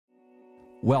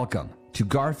Welcome to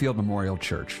Garfield Memorial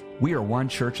Church. We are one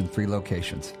church in 3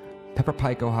 locations: Pepper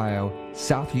Pike, Ohio,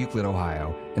 South Euclid,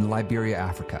 Ohio, and Liberia,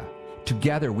 Africa.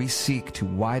 Together, we seek to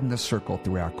widen the circle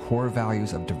through our core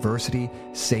values of diversity,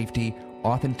 safety,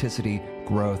 authenticity,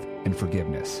 growth, and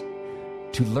forgiveness.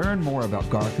 To learn more about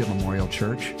Garfield Memorial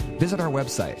Church, visit our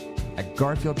website at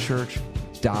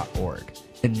garfieldchurch.org.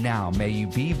 And now, may you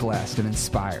be blessed and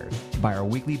inspired by our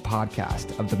weekly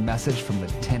podcast of the message from the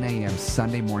 10 a.m.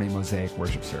 Sunday morning Mosaic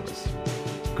worship service.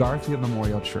 Garfield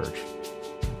Memorial Church,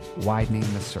 widening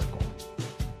the circle.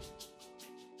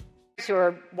 Who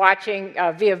are watching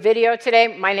via video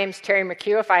today, my name's Terry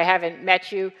McHugh. If I haven't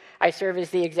met you, I serve as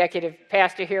the executive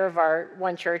pastor here of our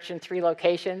one church in 3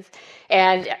 locations.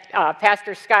 And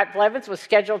Pastor Scott Blevins was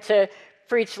scheduled to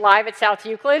preach live at South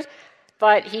Euclid,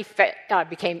 but he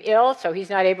became ill, so he's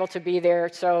not able to be there.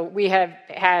 So we have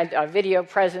had a video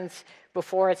presence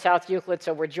before at South Euclid,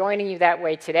 so we're joining you that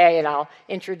way today, and I'll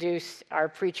introduce our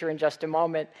preacher in just a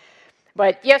moment.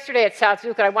 But yesterday at South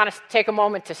Euclid, I want to take a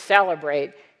moment to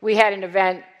celebrate. We had an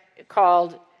event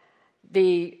called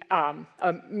a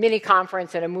mini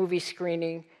conference and a movie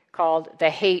screening called The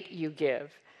Hate You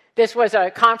Give. This was a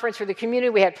conference for the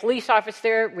community. We had police officers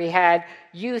there. We had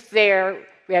youth there.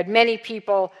 We had many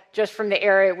people just from the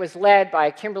area. It was led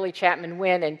by Kimberly Chapman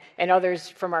Wynn and others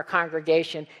from our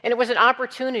congregation. And it was an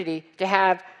opportunity to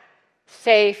have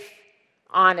safe,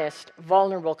 honest,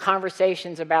 vulnerable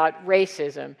conversations about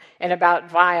racism and about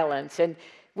violence. And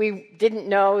we didn't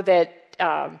know that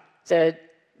the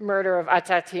murder of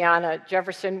Atatiana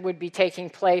Jefferson would be taking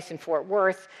place in Fort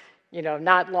Worth,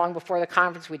 not long before the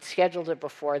conference. We'd scheduled it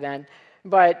before then.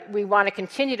 But we want to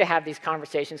continue to have these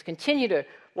conversations, continue to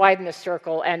widen the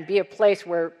circle, and be a place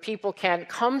where people can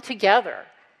come together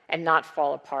and not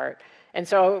fall apart. And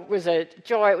so it was a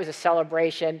joy, it was a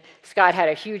celebration. Scott had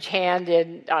a huge hand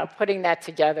in putting that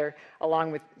together,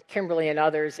 along with Kimberly and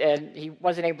others, and he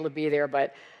wasn't able to be there,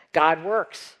 but God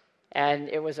works. And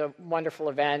it was a wonderful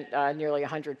event. Nearly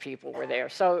 100 people were there.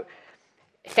 So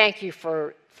thank you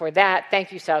for that.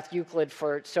 Thank you, South Euclid,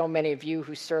 for so many of you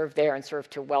who served there and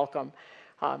served to welcome.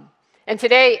 And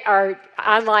today, our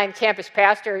online campus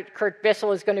pastor, Kurt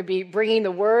Bissell, is going to be bringing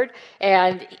the word.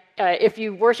 And if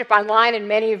you worship online, and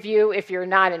many of you, if you're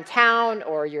not in town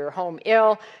or you're home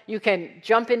ill, you can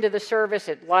jump into the service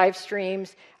at live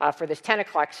streams for this 10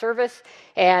 o'clock service.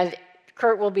 And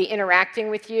Kurt will be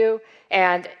interacting with you.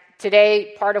 And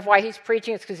today, part of why he's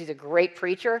preaching is because he's a great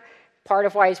preacher. Part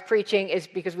of why he's preaching is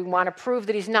because we want to prove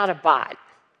that he's not a bot.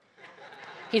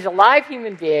 He's a live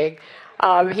human being.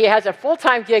 He has a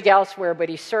full-time gig elsewhere, but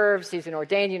he serves. He's an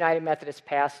ordained United Methodist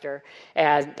pastor,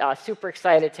 and super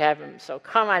excited to have him. So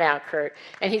come on out, Kurt.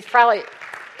 And he's probably...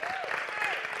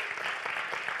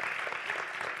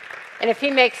 And if he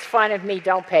makes fun of me,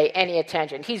 don't pay any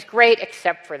attention. He's great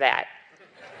except for that.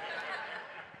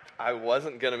 I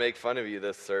wasn't going to make fun of you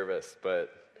this service,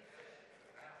 but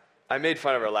I made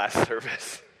fun of her last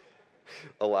service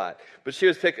a lot. But she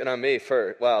was picking on me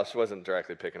first. Well, she wasn't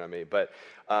directly picking on me, but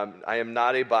I am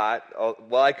not a bot.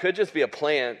 Well, I could just be a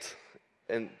plant,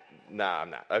 and no, I'm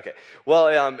not. Okay. Well,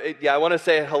 I want to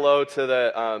say hello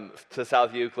to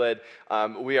South Euclid.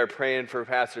 We are praying for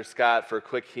Pastor Scott for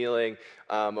quick healing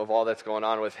of all that's going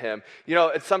on with him.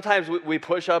 Sometimes we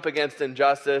push up against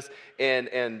injustice, and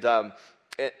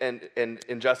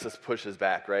injustice pushes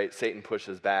back, right? Satan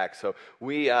pushes back. So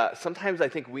we sometimes I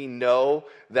think we know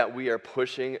that we are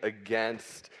pushing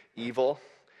against evil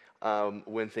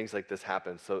when things like this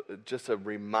happen. So just a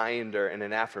reminder and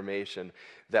an affirmation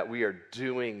that we are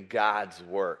doing God's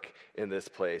work in this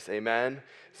place. Amen?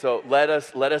 So let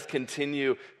us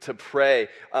continue to pray.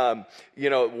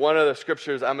 One of the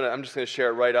scriptures, I'm just going to share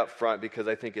it right up front because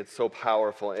I think it's so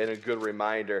powerful and a good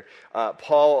reminder.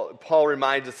 Paul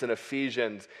reminds us in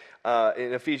Ephesians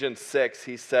 6,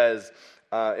 he says,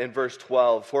 in verse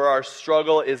 12, "For our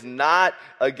struggle is not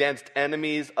against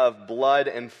enemies of blood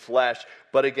and flesh,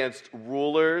 but against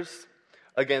rulers,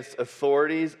 against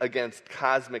authorities, against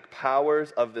cosmic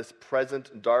powers of this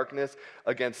present darkness,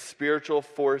 against spiritual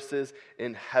forces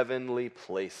in heavenly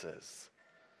places."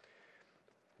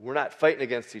 We're not fighting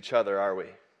against each other, are we?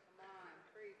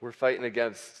 We're fighting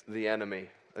against the enemy,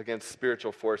 against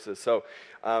spiritual forces. So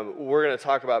we're going to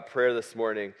talk about prayer this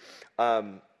morning.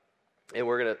 And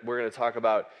we're gonna talk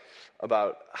about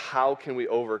how can we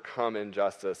overcome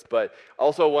injustice. But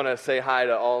also want to say hi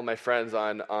to all of my friends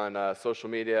on social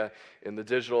media in the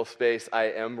digital space. I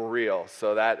am real,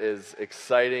 so that is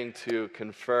exciting to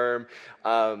confirm.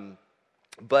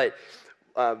 But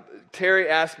Terry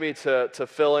asked me to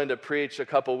fill in to preach a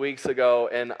couple weeks ago,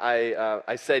 and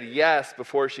I said yes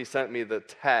before she sent me the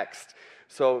text.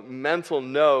 So mental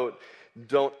note.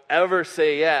 don't ever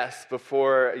say yes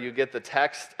before you get the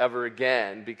text ever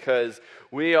again, because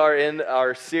we are in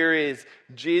our series,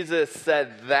 Jesus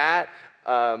Said That,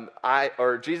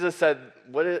 Jesus said,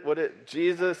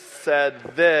 Jesus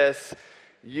said this,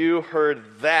 you heard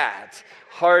that.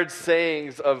 Hard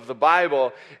sayings of the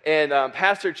Bible. And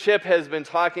Pastor Chip has been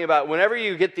talking about whenever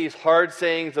you get these hard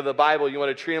sayings of the Bible, you want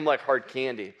to treat them like hard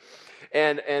candy.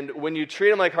 And when you treat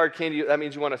them like hard candy, that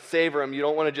means you want to savor them. You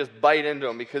don't want to just bite into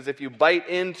them, because if you bite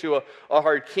into a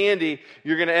hard candy,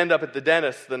 you're going to end up at the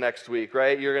dentist the next week,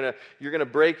 right? You're going to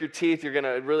break your teeth. You're going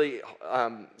to really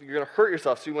you're going to hurt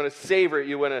yourself. So you want to savor it.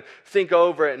 You want to think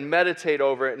over it and meditate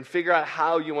over it and figure out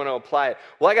how you want to apply it.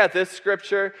 Well, I got this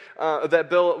scripture that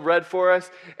Bill read for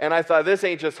us, and I thought, this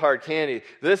ain't just hard candy.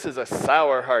 This is a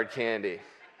sour hard candy.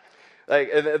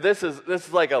 Like this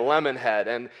is like a lemon head,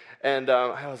 and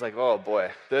I was like, oh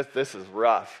boy, this is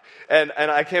rough. And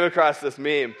I came across this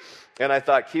meme, and I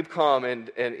thought, keep calm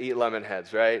and eat lemon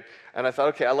heads, right? And I thought,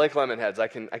 okay, I like lemon heads. I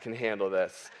can handle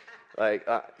this. Like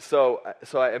so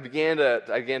I began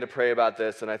to pray about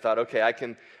this, and I thought, okay, I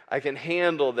can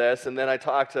handle this. And then I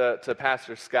talked to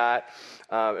Pastor Scott,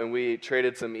 and we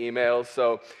traded some emails.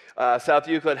 So South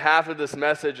Euclid, half of this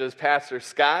message is Pastor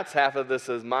Scott's, half of this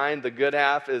is mine. The good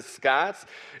half is Scott's,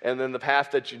 and then the half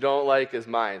that you don't like is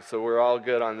mine. So we're all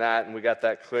good on that, and we got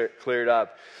that cleared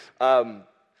up.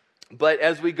 But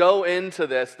as we go into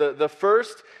this, the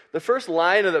first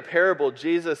line of the parable,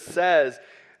 Jesus says,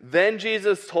 then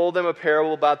Jesus told them a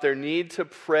parable about their need to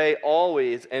pray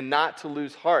always and not to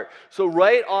lose heart. So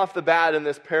right off the bat in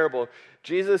this parable,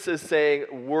 Jesus is saying,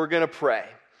 we're going to pray.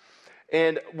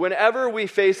 And whenever we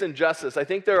face injustice, I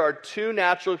think there are two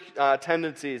natural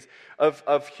tendencies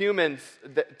of humans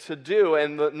to do.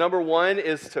 And number one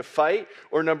is to fight,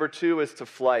 or number two is to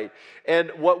flight. And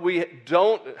what we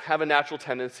don't have a natural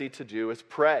tendency to do is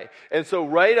pray. And so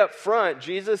right up front,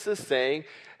 Jesus is saying,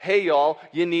 hey, y'all,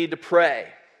 you need to pray.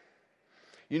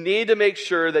 You need to make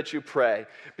sure that you pray,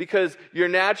 because you're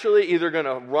naturally either going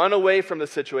to run away from the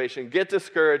situation, get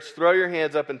discouraged, throw your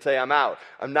hands up and say, I'm out.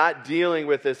 I'm not dealing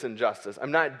with this injustice.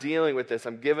 I'm not dealing with this.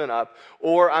 I'm giving up.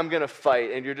 Or I'm going to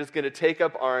fight, and you're just going to take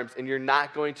up arms, and you're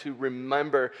not going to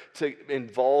remember to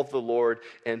involve the Lord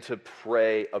and to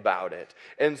pray about it.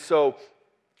 And so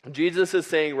Jesus is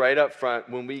saying right up front,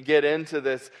 when we get into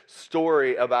this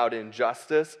story about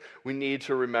injustice, we need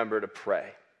to remember to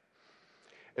pray.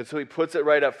 And so he puts it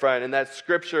right up front. And that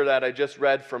scripture that I just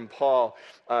read from Paul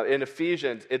in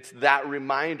Ephesians, it's that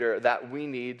reminder that we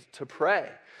need to pray.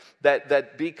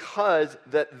 That because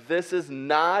that this is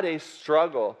not a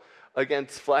struggle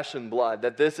against flesh and blood,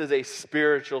 that this is a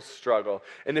spiritual struggle.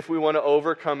 And if we want to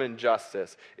overcome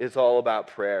injustice, it's all about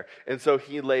prayer. And so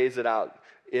he lays it out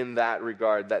in that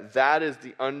regard, that is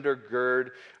the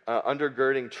undergirding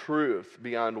truth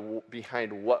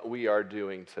behind what we are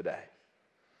doing today.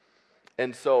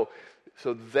 And so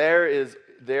there is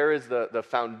the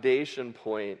foundation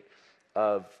point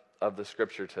of the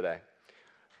scripture today.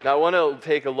 Now I want to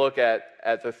take a look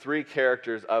at the three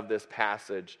characters of this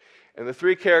passage. And the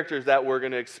three characters that we're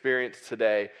going to experience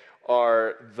today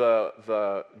are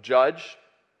the judge,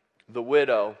 the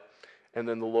widow, and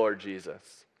then the Lord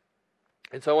Jesus.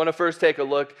 And so I want to first take a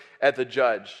look at the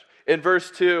judge. In verse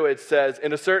 2 it says,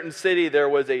 in a certain city there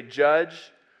was a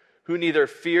judge who neither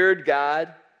feared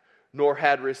God nor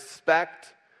had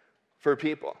respect for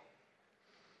people.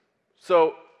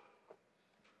 So,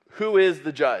 who is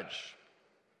the judge?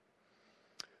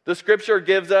 The scripture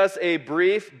gives us a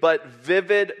brief but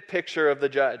vivid picture of the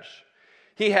judge.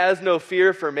 He has no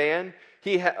fear for man,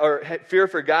 or fear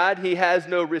for God. He has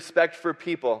no respect for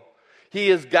people. He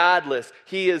is godless.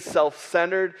 He is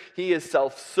self-centered. He is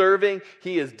self-serving.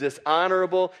 He is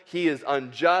dishonorable. He is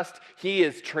unjust. He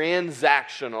is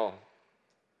transactional.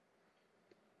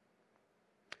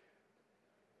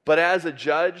 But as a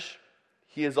judge,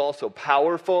 he is also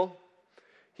powerful,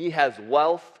 he has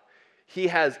wealth, he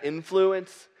has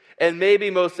influence, and maybe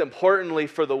most importantly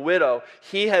for the widow,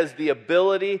 he has the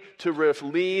ability to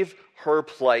relieve her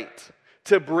plight,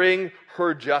 to bring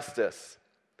her justice.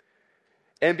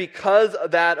 And because of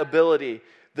that ability,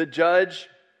 the judge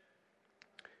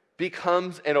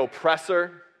becomes an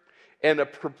oppressor and a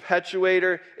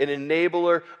perpetuator, an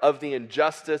enabler of the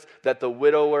injustice that the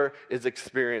widower is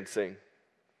experiencing.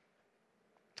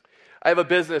 I have a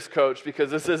business coach because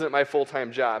this isn't my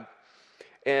full-time job.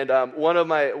 And one of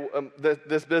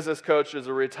this business coach is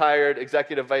a retired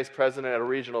executive vice president at a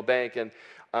regional bank. And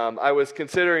I was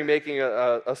considering making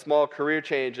a small career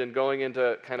change and going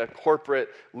into kind of corporate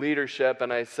leadership.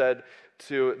 And I said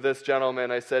to this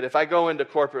gentleman, I said, if I go into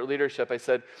corporate leadership, I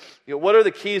said, what are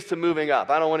the keys to moving up?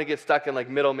 I don't want to get stuck in like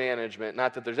middle management.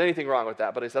 Not that there's anything wrong with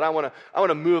that, but I said, I want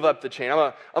to move up the chain.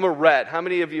 I'm a red. How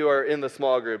many of you are in the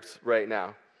small groups right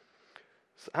now?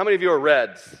 How many of you are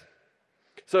reds?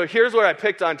 So here's where I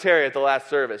picked on Terry at the last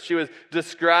service. She was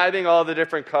describing all the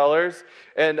different colors,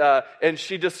 and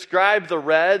she described the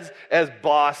reds as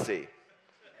bossy.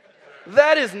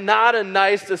 That is not a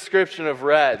nice description of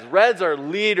reds. Reds are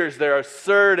leaders. They're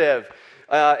assertive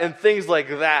and things like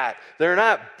that. They're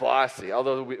not bossy,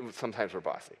 although sometimes we're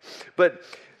bossy.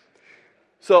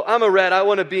 So I'm a red. I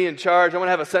want to be in charge. I want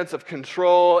to have a sense of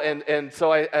control. And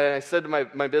so I said to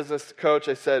my business coach,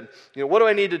 I said, what do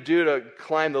I need to do to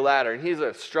climb the ladder? And he's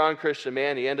a strong Christian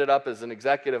man. He ended up as an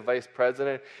executive vice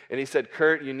president. And he said,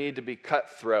 Kurt, you need to be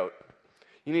cutthroat.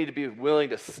 You need to be willing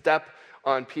to step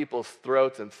on people's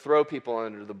throats and throw people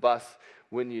under the bus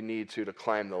when you need to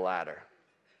climb the ladder.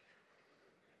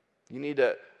 You need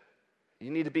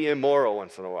to be immoral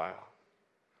once in a while.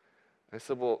 I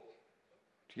said, well,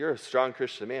 you're a strong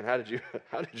Christian man. How did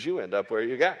you end up where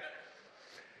you got?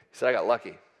 He said, I got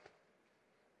lucky.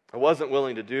 I wasn't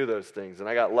willing to do those things, and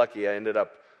I got lucky. I ended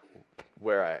up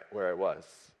where I was.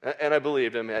 And I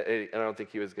believed him. I don't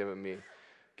think he was giving me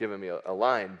a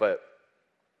line, but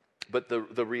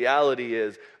the reality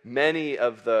is many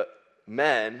of the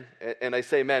men, and I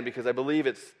say men because I believe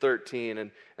it's 13,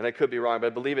 and I could be wrong, but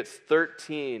I believe it's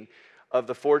 13 of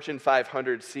the Fortune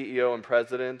 500 CEO and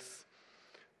presidents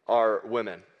are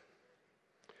women.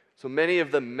 So many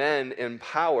of the men in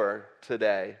power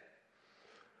today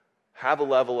have a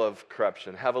level of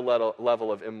corruption, have a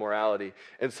level of immorality.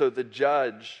 And so the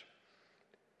judge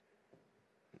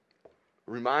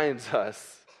reminds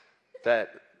us that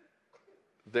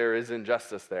there is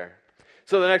injustice there.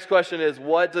 So the next question is,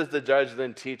 what does the judge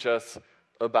then teach us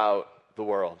about the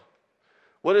world?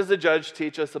 What does the judge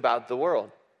teach us about the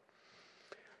world?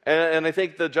 And I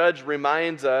think the judge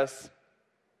reminds us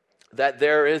that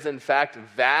there is, in fact,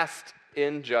 vast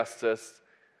injustice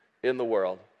in the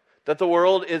world. That the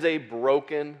world is a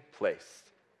broken place.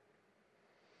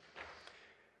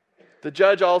 The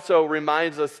judge also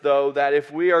reminds us, though, that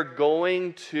if we are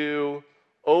going to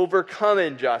overcome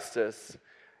injustice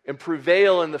and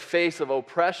prevail in the face of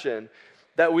oppression,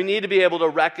 that we need to be able to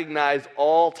recognize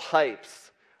all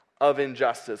types of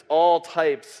injustice, all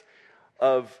types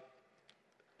of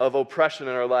oppression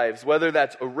in our lives, whether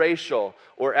that's racial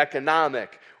or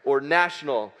economic or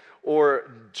national or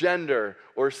gender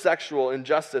or sexual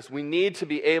injustice. We need to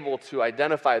be able to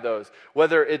identify those,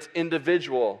 whether it's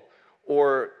individual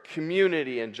or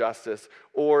community injustice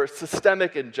or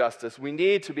systemic injustice. We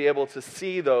need to be able to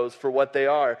see those for what they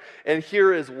are. And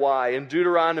here is why. In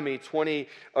Deuteronomy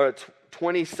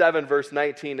 27, verse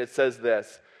 19, it says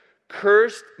this: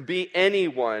 "Cursed be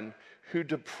anyone who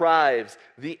deprives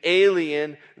the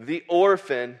alien, the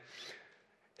orphan,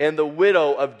 and the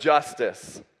widow of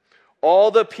justice.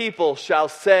 All the people shall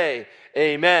say,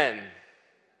 Amen."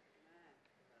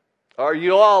 Are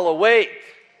you all awake?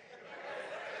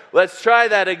 Let's try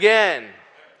that again.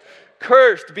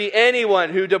 Cursed be anyone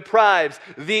who deprives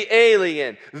the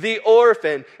alien, the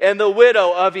orphan, and the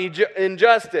widow of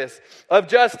justice.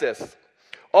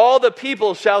 All the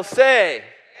people shall say, Amen.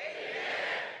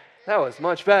 That was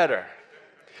much better.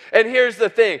 And here's the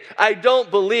thing. I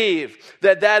don't believe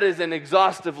that is an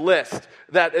exhaustive list,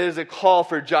 that is a call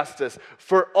for justice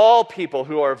for all people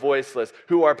who are voiceless,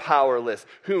 who are powerless,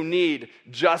 who need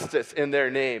justice in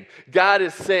their name. God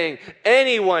is saying,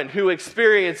 anyone who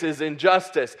experiences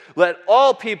injustice, let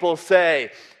all people say,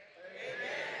 Amen.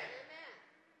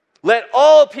 Let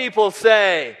all people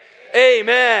say,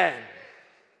 Amen.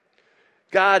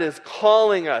 God is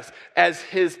calling us as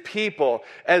His people,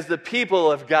 as the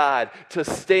people of God, to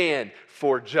stand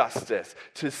for justice,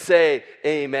 to say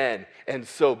amen, and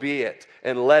so be it,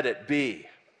 and let it be.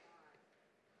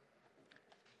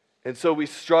 And so we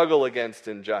struggle against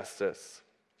injustice.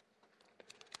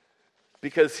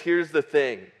 Because here's the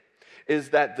thing, is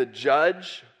that the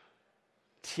judge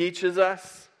teaches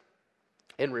us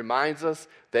and reminds us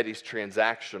that he's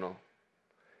transactional.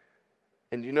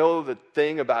 And you know the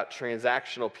thing about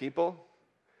transactional people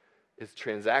is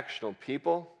transactional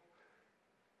people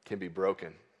can be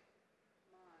broken.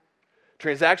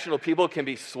 Transactional people can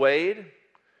be swayed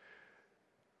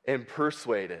and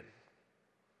persuaded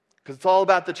because it's all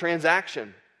about the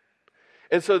transaction.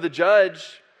 And so the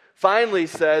judge finally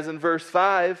says in verse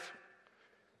 5,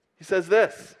 he says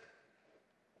this.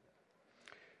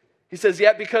 He says,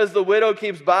 "Yet because the widow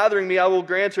keeps bothering me, I will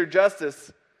grant her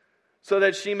justice, so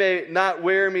that she may not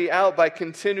wear me out by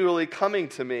continually coming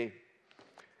to me."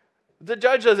 The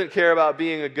judge doesn't care about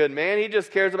being a good man. He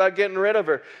just cares about getting rid of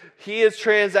her. He is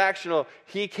transactional.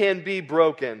 He can be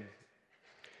broken.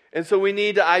 And so we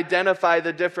need to identify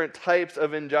the different types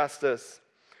of injustice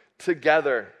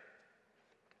together.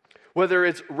 Whether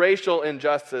it's racial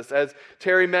injustice, as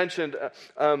Terry mentioned,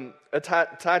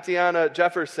 Tatiana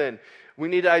Jefferson, we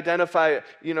need to identify,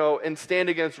 and stand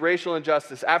against racial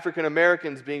injustice. African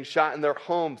Americans being shot in their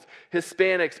homes,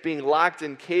 Hispanics being locked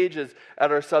in cages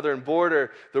at our southern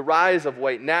border, the rise of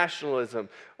white nationalism,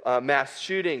 mass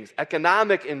shootings,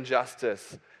 economic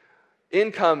injustice,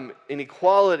 income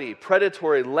inequality,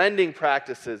 predatory lending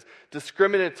practices,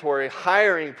 discriminatory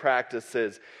hiring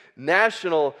practices,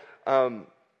 national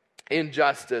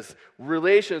injustice,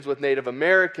 relations with Native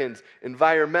Americans,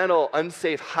 environmental,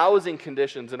 unsafe housing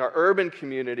conditions in our urban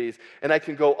communities, and I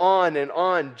can go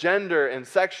on, gender and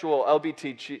sexual,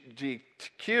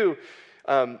 LGBTQ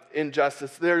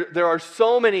injustice. There are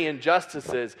so many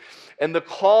injustices, and the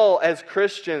call as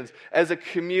Christians, as a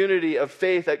community of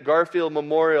faith at Garfield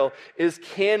Memorial is,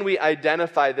 can we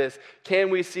identify this? Can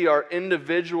we see our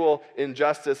individual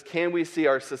injustice? Can we see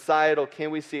our societal? Can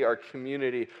we see our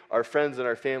community, our friends and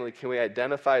our family? Can we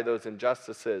identify those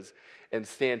injustices and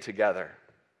stand together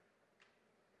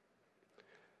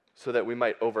so that we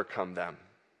might overcome them?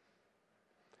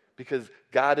 Because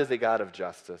God is a God of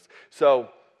justice. So,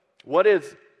 what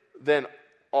is then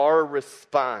our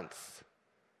response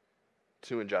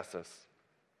to injustice?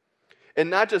 And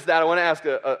not just that, I want to ask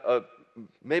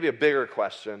maybe a bigger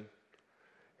question,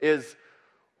 is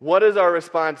what is our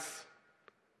response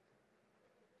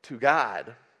to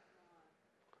God?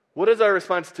 What is our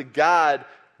response to God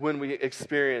when we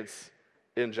experience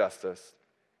injustice?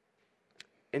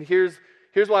 And here's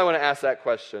why I want to ask that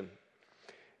question,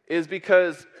 is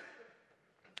because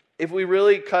if we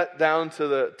really cut down to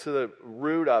the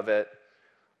root of it,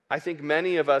 I think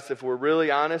many of us, if we're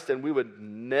really honest, and we would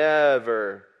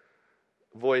never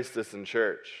voice this in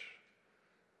church.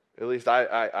 At least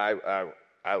I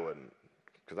wouldn't,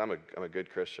 because I'm a good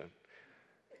Christian.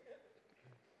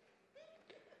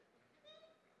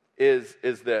 Is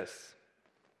this: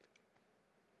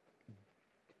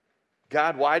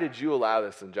 God, why did you allow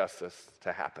this injustice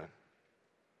to happen?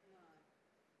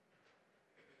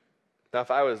 Now, if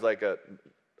I was like a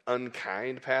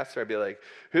unkind pastor, I'd be like,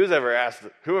 whoever asked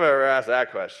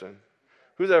that question?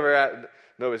 Nobody's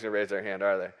going to raise their hand,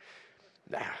 are they?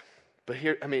 Nah. But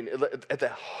here, at the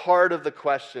heart of the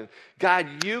question,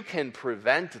 God, you can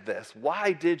prevent this.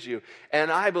 Why did you? And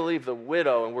I believe the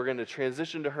widow, and we're going to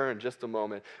transition to her in just a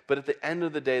moment, but at the end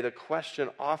of the day, the question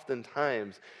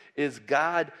oftentimes is,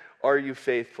 God, are you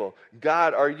faithful?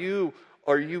 God, are you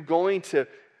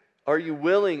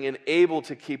willing and able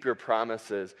to keep your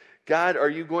promises? God, are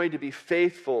you going to be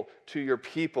faithful to your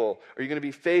people? Are you going to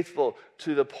be faithful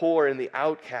to the poor and the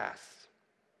outcasts?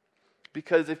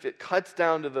 Because if it cuts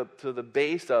down to the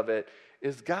base of it,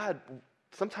 is God,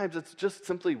 sometimes it's just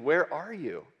simply, where are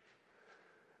you?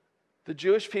 The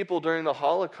Jewish people during the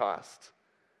Holocaust,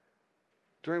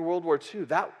 during World War II,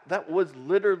 that was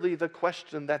literally the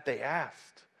question that they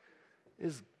asked,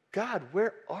 is, God,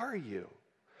 where are you?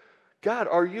 God,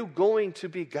 are you going to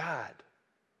be God?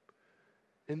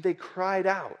 And they cried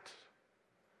out.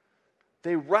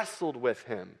 They wrestled with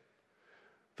him.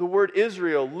 The word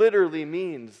Israel literally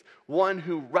means one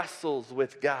who wrestles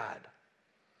with God.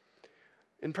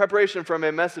 In preparation for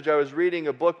my message, I was reading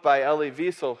a book by Elie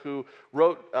Wiesel, who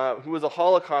was a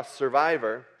Holocaust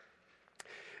survivor.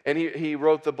 And he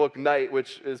wrote the book Night,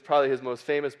 which is probably his most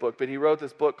famous book, but he wrote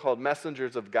this book called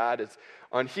Messengers of God. It's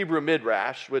on Hebrew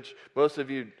Midrash, which most of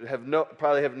you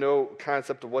probably have no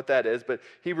concept of what that is, but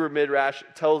Hebrew Midrash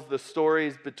tells the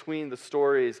stories between the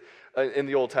stories in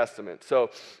the Old Testament. So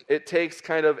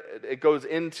it goes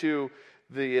into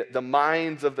the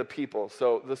minds of the people.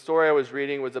 So the story I was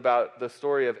reading was about the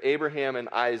story of Abraham and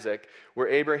Isaac, where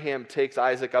Abraham takes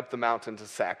Isaac up the mountain to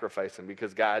sacrifice him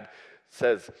because God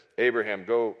says, Abraham,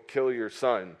 go kill your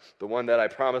son, the one that I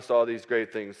promised all these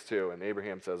great things to. And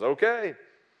Abraham says, okay.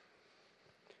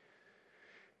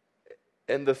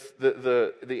 And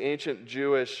the ancient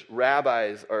Jewish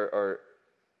rabbis are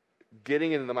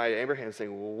getting into the mind of Abraham,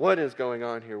 saying, well, what is going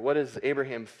on here? What is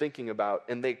Abraham thinking about?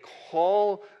 And they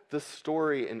call the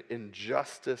story an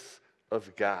injustice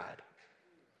of God.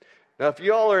 Now, if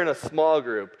you all are in a small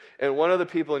group, and one of the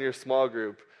people in your small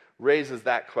group raises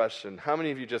that question, how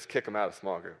many of you just kick them out of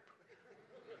small group?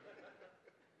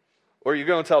 Or you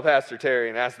go and tell Pastor Terry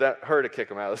and ask her to kick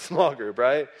him out of the small group,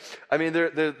 right? I mean,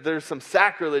 there's some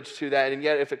sacrilege to that, and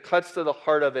yet if it cuts to the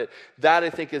heart of it, that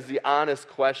I think is the honest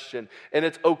question. And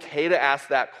it's okay to ask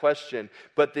that question,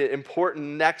 but the important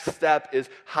next step is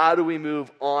how do we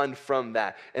move on from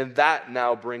that? And that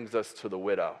now brings us to the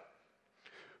widow.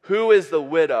 Who is the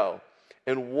widow,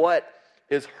 and what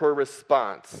is her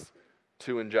response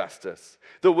to injustice?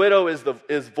 The widow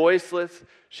is voiceless,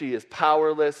 she is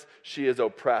powerless, she is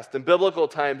oppressed. In biblical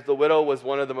times, the widow was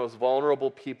one of the most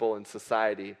vulnerable people in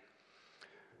society.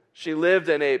 She lived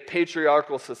in a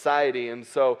patriarchal society, and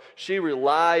so she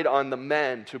relied on the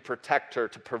men to protect her,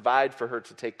 to provide for her,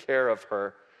 to take care of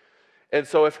her. And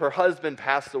so if her husband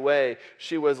passed away,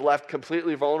 she was left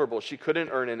completely vulnerable. She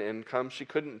couldn't earn an income. She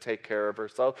couldn't take care of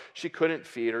herself. She couldn't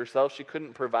feed herself. She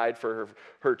couldn't provide for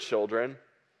her children.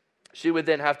 She would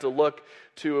then have to look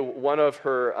to one of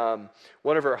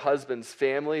her husband's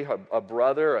family, a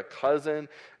brother, a cousin,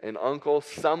 an uncle,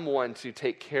 someone to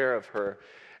take care of her.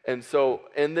 And so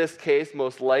in this case,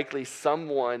 most likely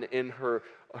someone in her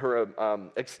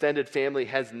extended family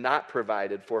has not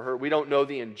provided for her. We don't know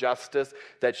the injustice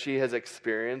that she has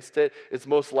experienced. It's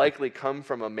most likely come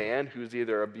from a man who's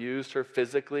either abused her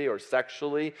physically or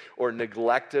sexually or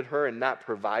neglected her and not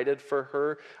provided for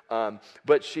her.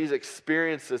 But she's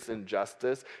experienced this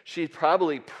injustice. She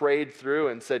probably prayed through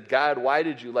and said, God, why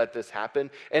did you let this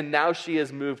happen? And now she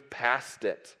has moved past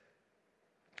it.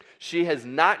 She has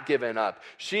not given up.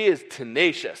 She is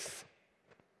tenacious.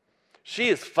 She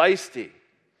is feisty.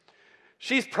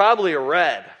 She's probably a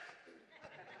red.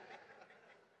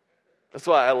 That's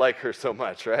why I like her so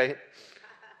much, right?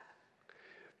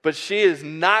 But she is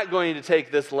not going to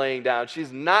take this laying down.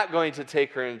 She's not going to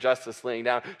take her injustice laying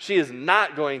down. She is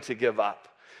not going to give up.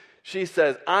 She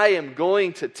says, I am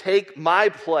going to take my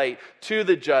plight to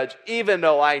the judge, even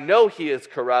though I know he is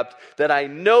corrupt, that I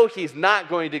know he's not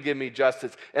going to give me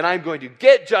justice, and I'm going to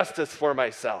get justice for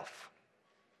myself.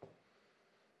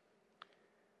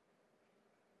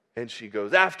 And she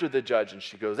goes after the judge, and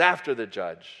she goes after the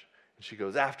judge, and she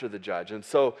goes after the judge. And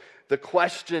so the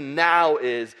question now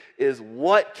is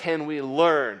what can we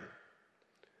learn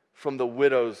from the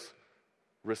widow's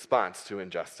response to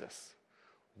injustice?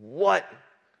 What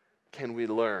can we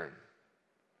learn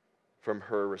from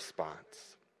her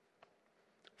response?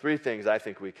 3 things I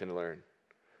think we can learn.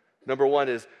 Number 1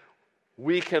 is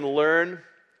we can learn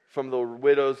from the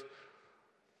widow's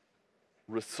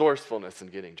resourcefulness in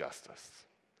getting justice.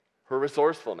 Her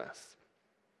resourcefulness.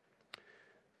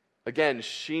 Again,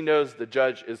 she knows the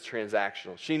judge is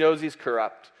transactional. She knows he's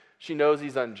corrupt. She knows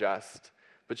he's unjust.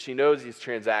 But she knows he's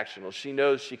transactional. She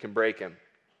knows she can break him.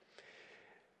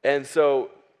 And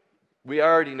so we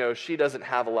already know she doesn't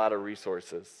have a lot of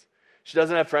resources. She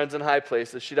doesn't have friends in high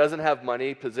places. She doesn't have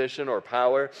money, position, or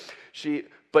power.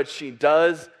 But she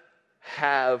does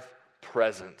have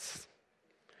presence.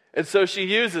 And so she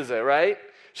uses it, right?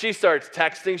 She starts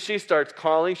texting, she starts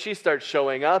calling, she starts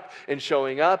showing up and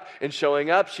showing up and showing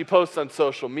up. She posts on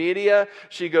social media,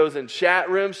 she goes in chat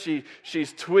rooms,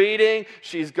 she's tweeting,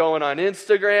 she's going on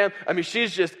Instagram. I mean,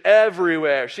 she's just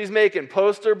everywhere. She's making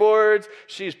poster boards,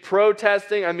 she's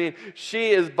protesting. I mean, she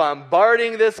is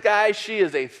bombarding this guy. She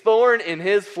is a thorn in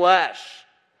his flesh.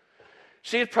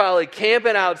 She's probably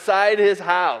camping outside his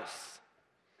house.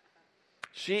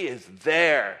 She is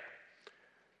there.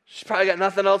 She's probably got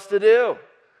nothing else to do.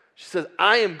 She says,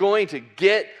 I am going to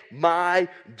get my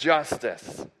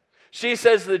justice. She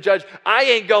says to the judge, I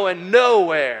ain't going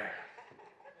nowhere.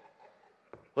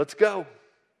 Let's go.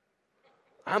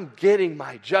 I'm getting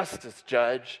my justice,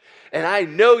 judge. And I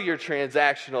know you're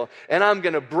transactional. And I'm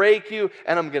going to break you.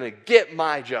 And I'm going to get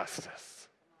my justice.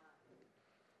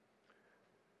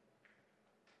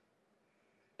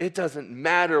 It doesn't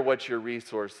matter what your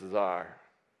resources are.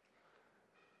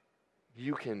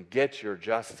 You can get your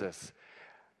justice.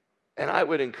 And I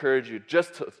would encourage you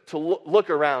just to look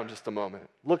around just a moment.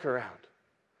 Look around.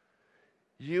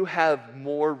 You have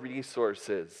more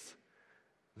resources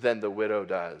than the widow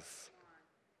does.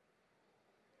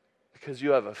 Because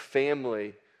you have a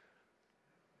family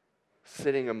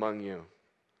sitting among you,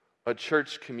 a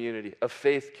church community, a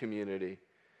faith community,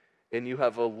 and you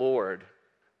have a Lord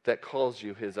that calls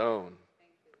you his own.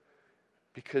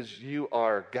 Because you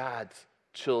are God's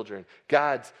children,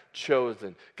 God's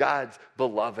chosen, God's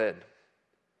beloved.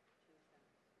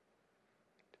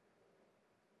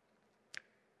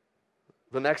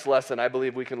 The next lesson I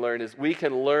believe we can learn is we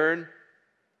can learn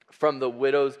from the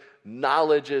widow's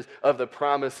knowledges of the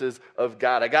promises of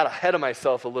God. I got ahead of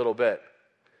myself a little bit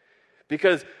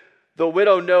because the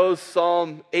widow knows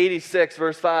Psalm 86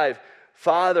 verse 5.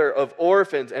 Father of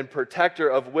orphans and protector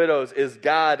of widows is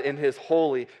God in his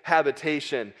holy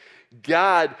habitation.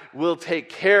 God will take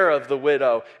care of the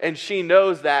widow, and she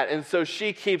knows that, and so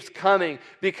she keeps coming,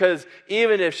 because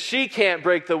even if she can't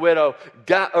break the widow,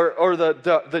 God, or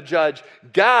the judge,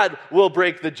 God will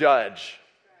break the judge.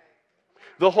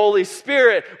 The Holy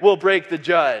Spirit will break the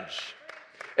judge.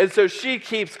 And so she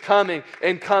keeps coming,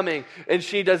 and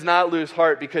she does not lose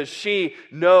heart, because she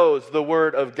knows the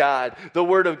Word of God. The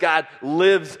Word of God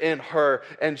lives in her,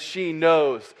 and she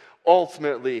knows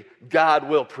ultimately God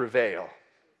will prevail.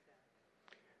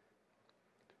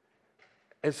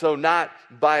 And so not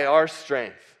by our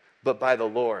strength, but by the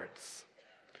Lord's.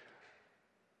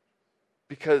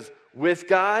 Because with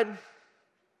God,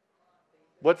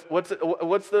 what's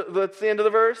the end of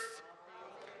the verse?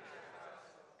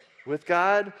 With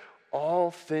God,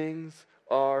 all things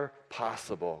are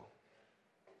possible.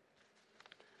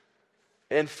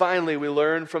 And finally, we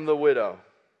learn from the widow.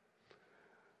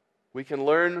 We can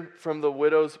learn from the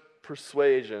widow's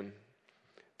persuasion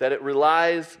that it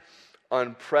relies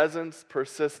on presence,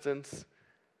 persistence,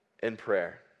 and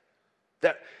prayer.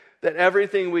 That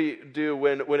everything we do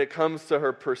when it comes to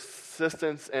her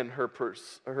persistence and her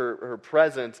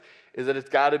presence is that it's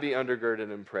got to be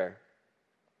undergirded in prayer.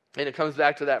 And it comes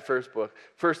back to that first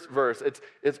verse.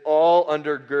 It's all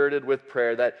undergirded with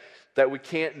prayer, that we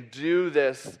can't do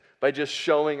this by just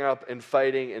showing up and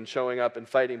fighting,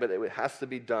 but it has to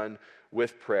be done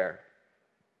with prayer.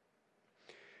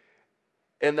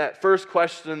 And that first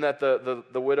question that the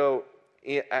widow,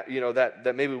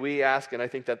 that maybe we ask, and I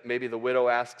think that maybe the widow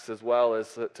asks as well,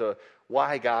 is to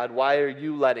why, God? Why are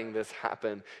you letting this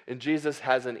happen? And Jesus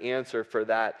has an answer for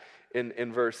that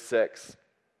in verse 6.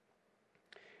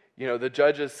 The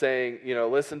judge is saying,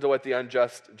 listen to what the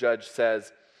unjust judge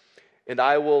says, and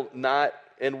I will not,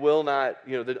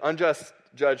 the unjust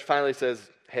judge finally says,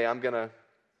 hey, I'm gonna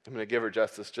give her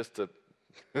justice just to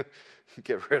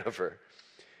get rid of her.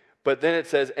 But then it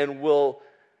says, and will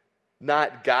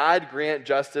not God grant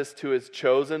justice to his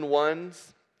chosen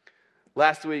ones?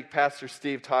 Last week, Pastor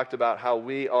Steve talked about how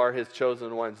we are his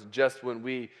chosen ones just when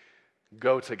we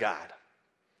go to God.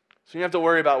 So you don't have to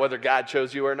worry about whether God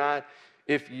chose you or not.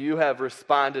 If you have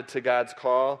responded to God's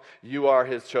call, you are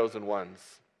his chosen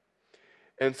ones.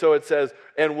 And so it says,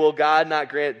 and will God not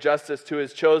grant justice to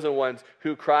his chosen ones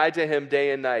who cry to him day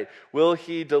and night? Will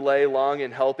he delay long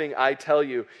in helping? I tell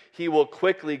you, he will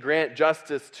quickly grant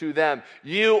justice to them.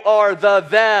 You are the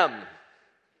them.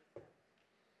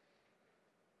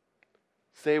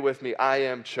 Say with me, I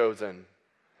am chosen.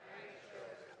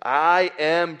 I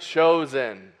am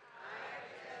chosen.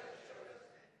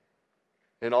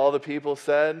 And all the people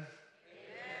said, amen.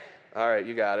 All right,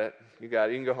 you got it. You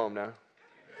can go home now.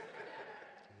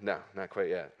 No, not quite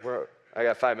yet. I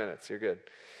got 5 minutes. You're good.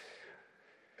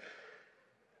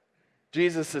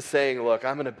 Jesus is saying, look,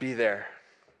 I'm going to be there.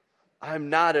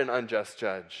 I'm not an unjust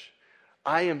judge.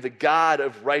 I am the God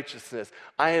of righteousness.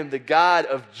 I am the God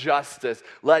of justice.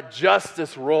 Let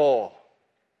justice roll.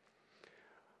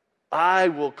 I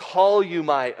will call you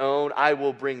my own. I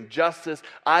will bring justice.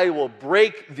 I will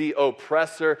break the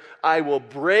oppressor. I will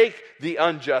break the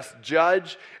unjust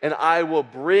judge. And I will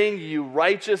bring you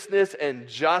righteousness and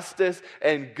justice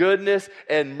and goodness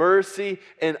and mercy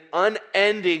and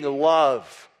unending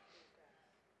love.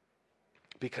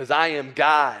 Because I am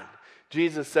God.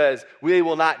 Jesus says, we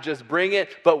will not just bring it,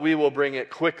 but we will bring it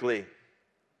quickly.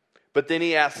 But then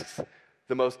he asks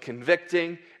the most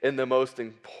convicting and the most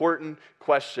important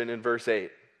question in verse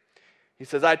 8. He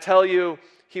says, I tell you,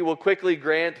 he will quickly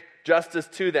grant justice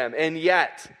to them. And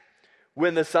yet,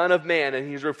 when the Son of Man, and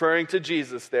he's referring to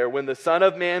Jesus there, when the Son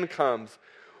of Man comes,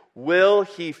 will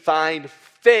he find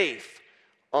faith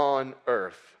on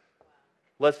earth?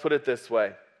 Let's put it this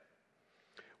way.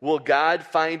 Will God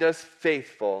find us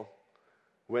faithful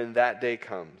when that day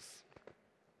comes?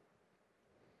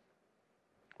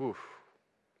 Oof.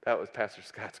 That was Pastor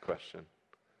Scott's question.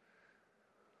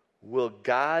 Will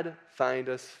God find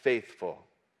us faithful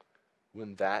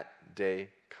when that day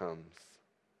comes?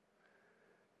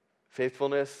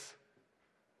 Faithfulness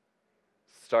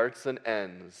starts and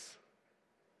ends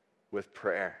with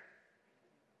prayer.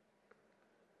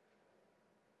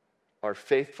 Our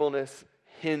faithfulness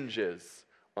hinges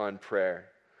on prayer.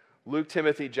 Luke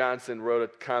Timothy Johnson wrote a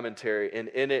commentary, and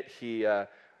in it he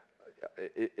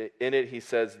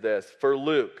says this. For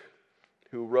Luke,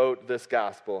 who wrote this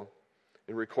gospel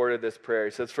and recorded this prayer,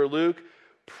 he says, for Luke,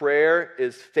 prayer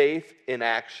is faith in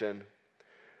action.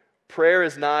 Prayer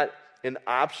is not an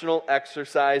optional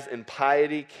exercise in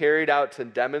piety carried out to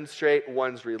demonstrate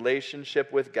one's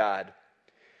relationship with God.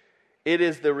 It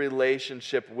is the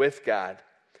relationship with God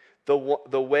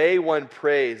The way one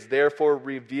prays, therefore,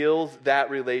 reveals that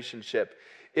relationship.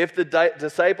 If the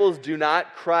disciples do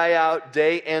not cry out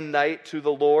day and night to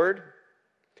the Lord,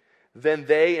 then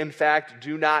they, in fact,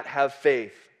 do not have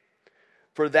faith.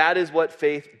 For that is what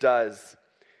faith does.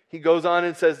 He goes on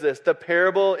and says this: the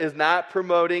parable is not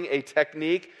promoting a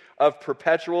technique of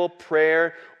perpetual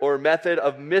prayer or method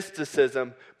of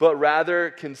mysticism, but rather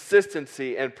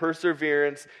consistency and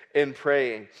perseverance in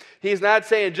praying. He's not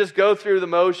saying just go through the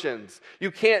motions. You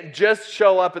can't just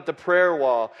show up at the prayer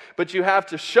wall, but you have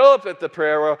to show up at the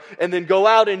prayer wall and then go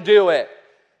out and do it.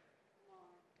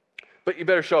 But you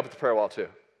better show up at the prayer wall too.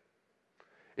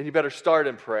 And you better start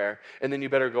in prayer, and then you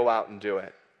better go out and do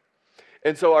it.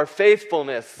 And so our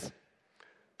faithfulness,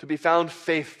 to be found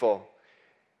faithful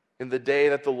in the day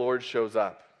that the Lord shows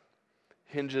up,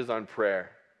 hinges on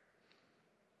prayer.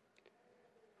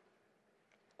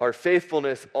 Our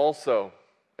faithfulness also,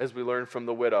 as we learn from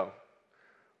the widow,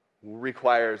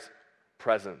 requires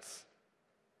presence.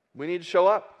 We need to show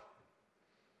up.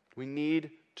 We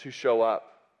need to show up.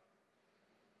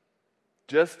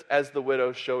 Just as the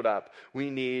widow showed up, we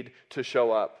need to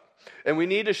show up. And we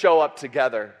need to show up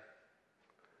together.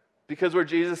 Because where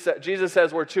Jesus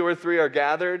says where 2 or 3 are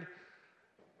gathered,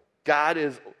 God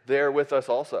is there with us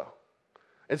also.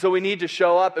 And so we need to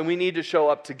show up, and we need to show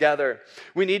up together.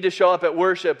 We need to show up at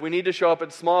worship. We need to show up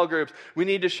at small groups. We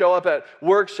need to show up at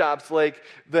workshops like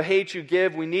the Hate U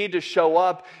Give. We need to show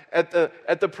up at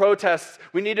the protests.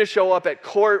 We need to show up at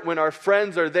court when our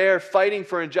friends are there fighting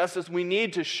for injustice. We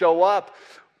need to show up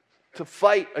to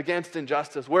fight against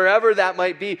injustice. Wherever that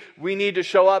might be, we need to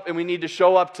show up, and we need to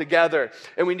show up together.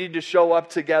 And we need to show up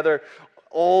together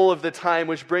all of the time,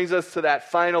 which brings us to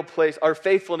that final place. Our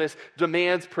faithfulness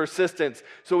demands persistence.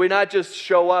 So we not just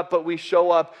show up, but we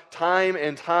show up time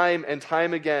and time and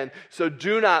time again. So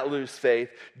do not lose faith.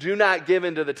 Do not give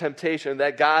in to the temptation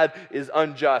that God is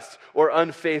unjust or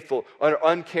unfaithful or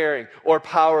uncaring or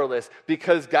powerless,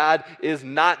 because God is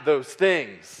not those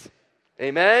things.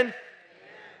 Amen?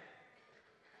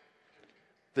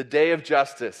 The day of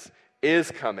justice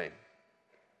is coming.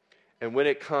 And when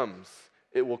it comes,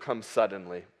 it will come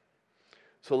suddenly.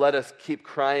 So let us keep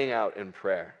crying out in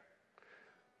prayer.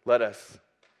 Let us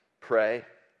pray.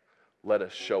 Let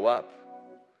us show up.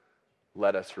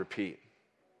 Let us repeat.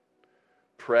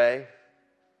 Pray,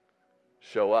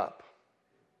 show up,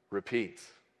 repeat.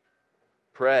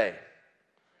 Pray,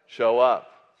 show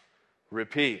up,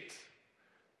 repeat.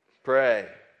 Pray,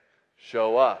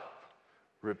 show up,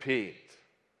 repeat.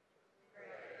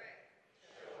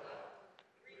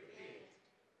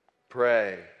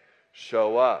 Pray,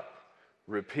 show up,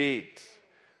 repeat.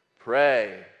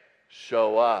 Pray,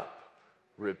 show up,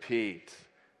 repeat.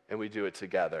 And we do it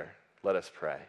together. Let us pray.